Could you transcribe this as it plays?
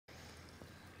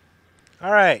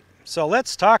All right, so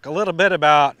let's talk a little bit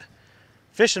about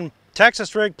fishing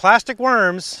Texas rig plastic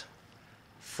worms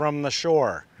from the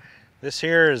shore. This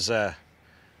here is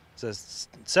it's a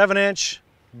 7-inch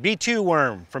B2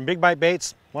 worm from Big Bite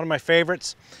Baits, one of my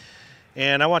favorites.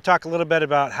 And I want to talk a little bit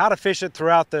about how to fish it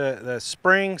throughout the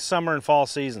spring, summer, and fall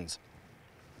seasons.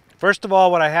 First of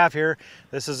all, what I have here,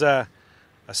 this is a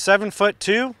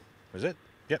 7'2", is it?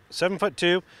 Yep,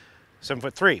 7'2",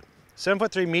 7'3".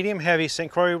 7'3" medium heavy St.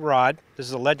 Croix rod. This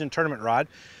is a Legend tournament rod,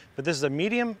 but this is a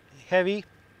medium heavy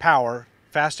power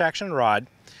fast action rod.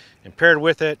 And paired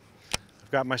with it, I've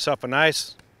got myself a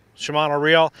nice Shimano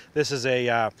reel. This is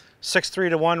a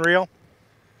 6-3-to-1 reel.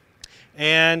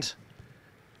 And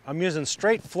I'm using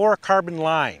straight fluorocarbon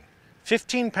line,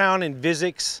 15-pound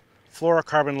Invisix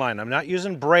fluorocarbon line. I'm not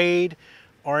using braid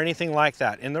or anything like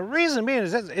that. And the reason being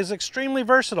is it's extremely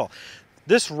versatile.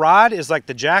 This rod is like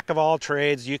the jack of all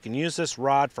trades. You can use this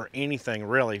rod for anything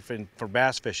really for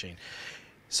bass fishing.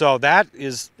 So that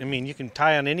is, I mean, you can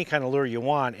tie on any kind of lure you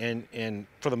want and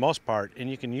for the most part, and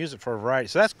you can use it for a variety.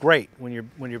 So that's great when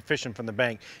you're fishing from the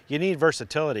bank. You need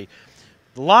versatility.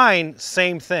 Line,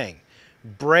 same thing.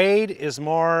 Braid is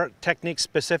more technique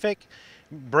specific.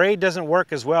 Braid doesn't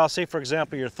work as well. Say for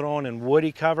example, you're throwing in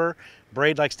woody cover.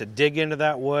 Braid likes to dig into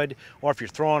that wood, or if you're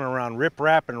throwing around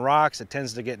riprap and rocks, it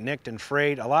tends to get nicked and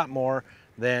frayed a lot more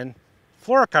than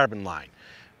fluorocarbon line.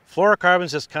 Fluorocarbon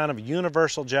is just kind of a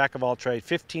universal jack of all trades.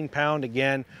 15-pound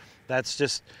again, that's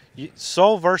just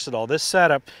so versatile. This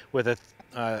setup with a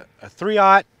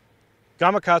 3/0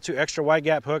 Gamakatsu extra wide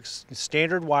gap hooks,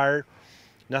 standard wire,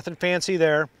 nothing fancy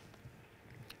there.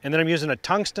 And then I'm using a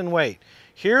tungsten weight.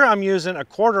 Here I'm using a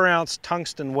 1/4 ounce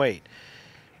tungsten weight.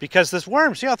 Because this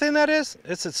worm, see how thin that is?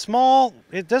 It's a small,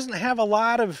 it doesn't have a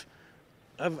lot of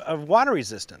water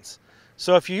resistance.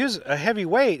 So if you use a heavy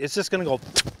weight, it's just gonna go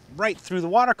right through the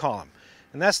water column.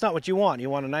 And that's not what you want. You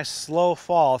want a nice slow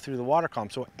fall through the water column.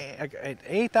 So an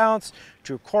 1/8 ounce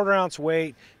to a 1/4 ounce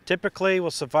weight typically will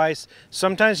suffice.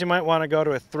 Sometimes you might wanna go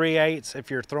to a 3/8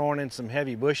 if you're throwing in some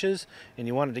heavy bushes and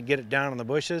you wanted to get it down on the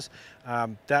bushes.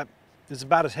 That is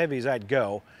about as heavy as I'd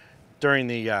go during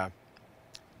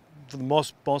for the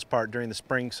most part during the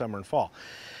spring, summer, and fall.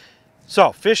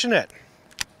 So fishing it.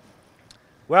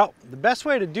 Well, the best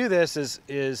way to do this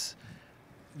is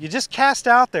you just cast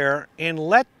out there and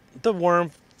let the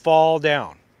worm fall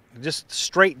down, just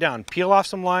straight down. Peel off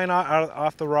some line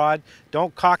off the rod.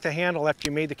 Don't cock the handle after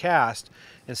you made the cast.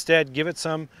 Instead, give it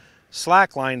some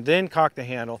slack line, then cock the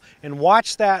handle, and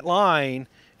watch that line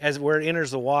as where it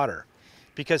enters the water.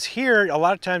 Because here, a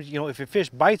lot of times, you know, if a fish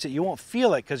bites it, you won't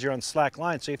feel it because you're on slack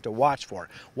line, so you have to watch for it.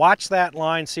 Watch that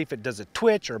line, see if it does a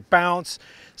twitch or bounce,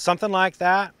 something like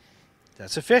that.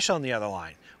 That's a fish on the other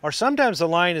line. Or sometimes the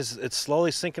line it's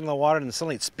slowly sinking in the water and then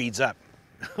suddenly it speeds up.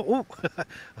 Ooh.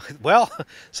 Well,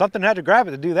 something had to grab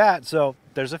it to do that, so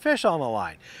there's a fish on the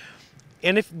line.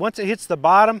 And once it hits the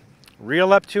bottom,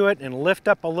 reel up to it and lift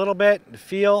up a little bit,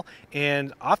 feel,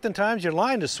 and oftentimes your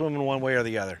line is swimming one way or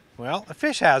the other. Well, a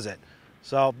fish has it.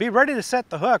 So be ready to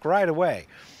set the hook right away.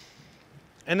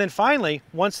 And then finally,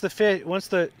 once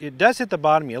it does hit the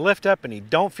bottom, you lift up and you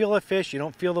don't feel a fish, you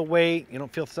don't feel the weight, you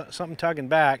don't feel something tugging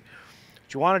back.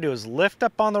 What you want to do is lift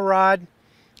up on the rod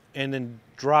and then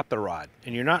drop the rod.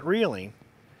 And you're not reeling,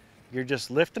 you're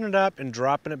just lifting it up and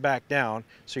dropping it back down.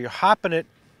 So you're hopping it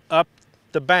up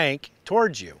the bank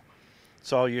towards you.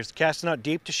 So you're casting out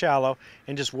deep to shallow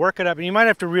and just work it up. And you might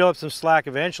have to reel up some slack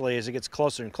eventually as it gets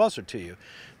closer and closer to you.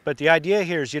 But the idea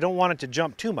here is you don't want it to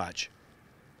jump too much.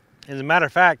 As a matter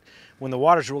of fact, when the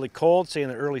water's really cold, say in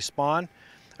the early spawn,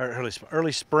 or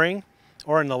early spring,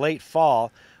 or in the late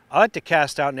fall, I like to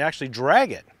cast out and actually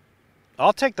drag it.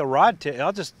 I'll take the rod,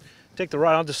 I'll just take the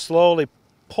rod, I'll just slowly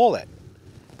pull it.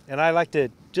 And I like to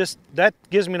that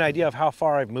gives me an idea of how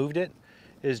far I've moved it,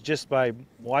 is just by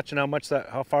watching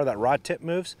how far that rod tip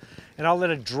moves. And I'll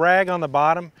let it drag on the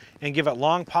bottom and give it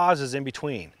long pauses in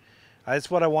between.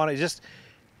 That's what I want, just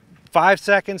 5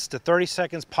 seconds to 30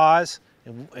 seconds pause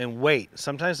and wait.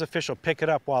 Sometimes the fish will pick it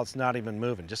up while it's not even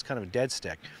moving, just kind of a dead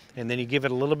stick. And then you give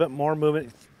it a little bit more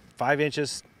movement, 5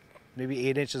 inches, maybe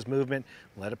 8 inches movement,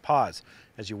 let it pause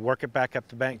as you work it back up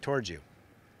the bank towards you.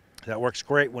 That works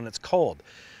great when it's cold.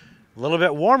 A little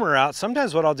bit warmer out,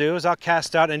 sometimes what I'll do is I'll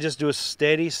cast out and just do a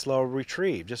steady, slow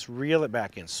retrieve. Just reel it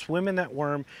back in, swim in that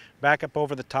worm back up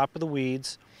over the top of the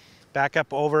weeds, back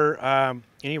up over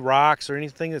any rocks or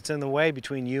anything that's in the way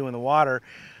between you and the water.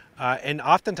 And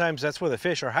oftentimes that's where the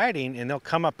fish are hiding and they'll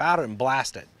come up out of it and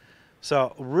blast it.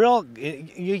 So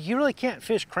you really can't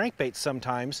fish crankbaits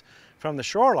sometimes from the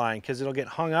shoreline because it'll get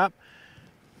hung up,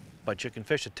 but you can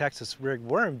fish a Texas rig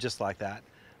worm just like that.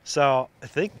 So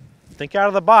think out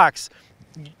of the box.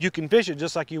 you can fish it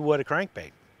just like you would a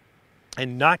crankbait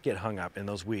and not get hung up in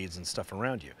those weeds and stuff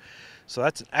around you. So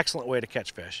that's an excellent way to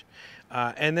catch fish.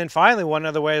 And then finally, one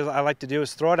other way I like to do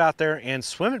is throw it out there and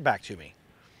swim it back to me.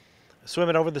 Swim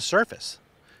it over the surface.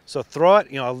 So throw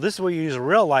it, this is where you use a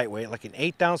real lightweight, like an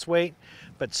 1/8 ounce weight,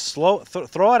 but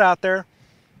throw it out there,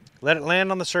 let it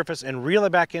land on the surface and reel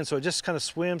it back in so it just kind of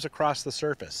swims across the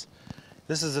surface.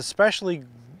 This is especially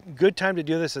good time to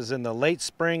do this is in the late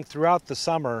spring, throughout the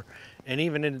summer, and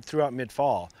even throughout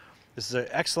mid-fall. This is an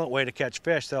excellent way to catch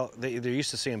fish. They're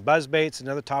used to seeing buzz baits and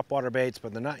other topwater baits,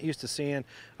 but they're not used to seeing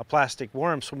a plastic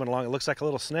worm swimming along. It looks like a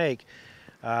little snake.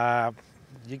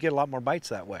 You get a lot more bites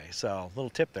that way. So, little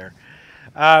tip there.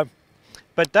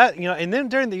 But that, and then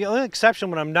during the only exception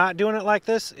when I'm not doing it like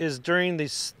this is during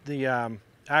the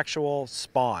actual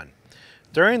spawn.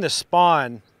 During the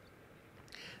spawn,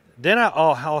 then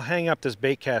I'll hang up this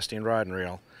bait casting rod and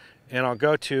reel, and I'll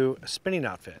go to a spinning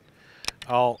outfit.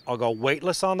 I'll go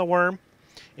weightless on the worm,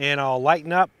 and I'll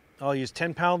lighten up. I'll use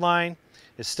 10-pound line.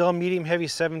 It's still a medium heavy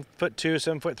 7'2",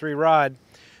 7'3" rod,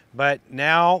 but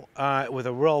now with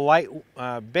a real light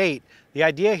bait, the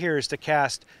idea here is to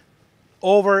cast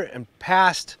over and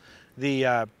past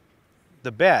the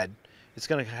bed. It's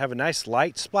going to have a nice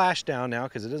light splash down now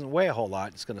because it doesn't weigh a whole lot.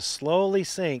 It's going to slowly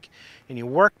sink, and you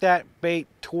work that bait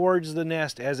towards the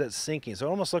nest as it's sinking. So it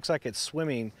almost looks like it's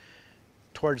swimming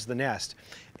towards the nest.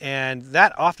 And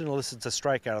that often elicits a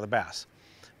strike out of the bass.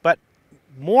 But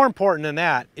more important than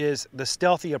that is the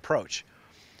stealthy approach.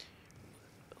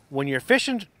 When you're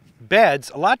fishing beds,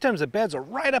 a lot of times the beds are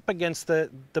right up against the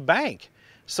bank.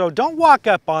 So don't walk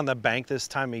up on the bank this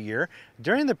time of year.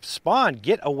 During the spawn,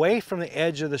 get away from the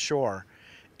edge of the shore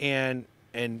and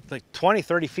like 20,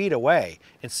 30 feet away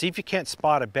and see if you can't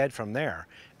spot a bed from there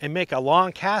and make a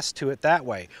long cast to it that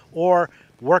way. Or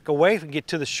work away and get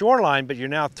to the shoreline, but you're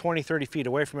now 20, 30 feet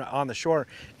away from it on the shore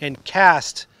and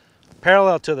cast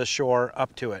parallel to the shore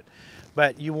up to it.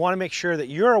 But you want to make sure that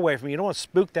you're away from it. You don't want to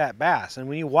spook that bass. And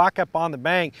when you walk up on the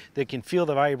bank, they can feel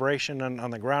the vibration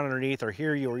on the ground underneath or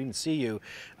hear you or even see you,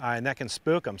 and that can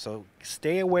spook them. So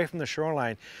stay away from the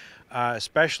shoreline,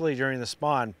 especially during the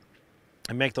spawn,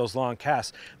 and make those long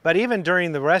casts. But even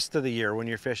during the rest of the year when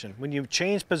you're fishing, when you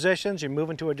change positions, you move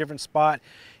into a different spot,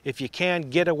 if you can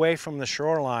get away from the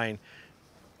shoreline,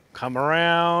 come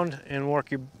around and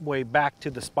work your way back to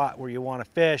the spot where you want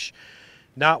to fish.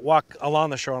 Not walk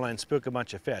along the shoreline and spook a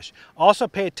bunch of fish. Also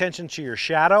pay attention to your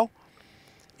shadow.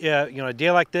 A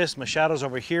day like this, my shadow's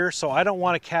over here, so I don't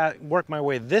want to work my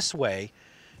way this way,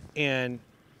 and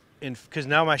because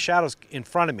now my shadow's in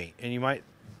front of me, and you might,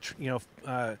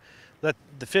 let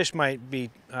the fish might be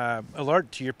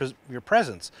alert to your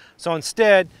presence. So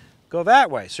instead, go that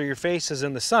way, so your face is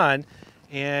in the sun,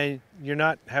 and you're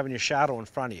not having your shadow in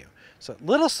front of you. So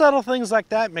little subtle things like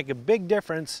that make a big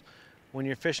difference when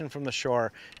you're fishing from the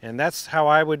shore, and that's how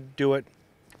I would do it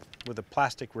with a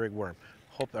plastic rig worm.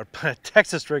 Or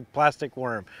Texas rig plastic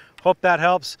worm. Hope that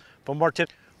helps. For more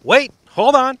tips, wait,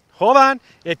 hold on.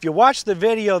 If you watch the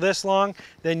video this long,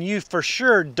 then you for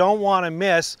sure don't want to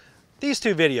miss these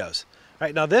two videos.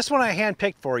 Right, now this one I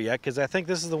handpicked for you because I think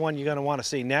this is the one you're going to want to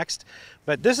see next,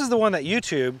 but this is the one that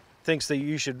YouTube thinks that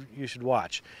you should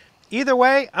watch. Either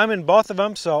way, I'm in both of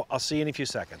them, so I'll see you in a few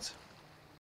seconds.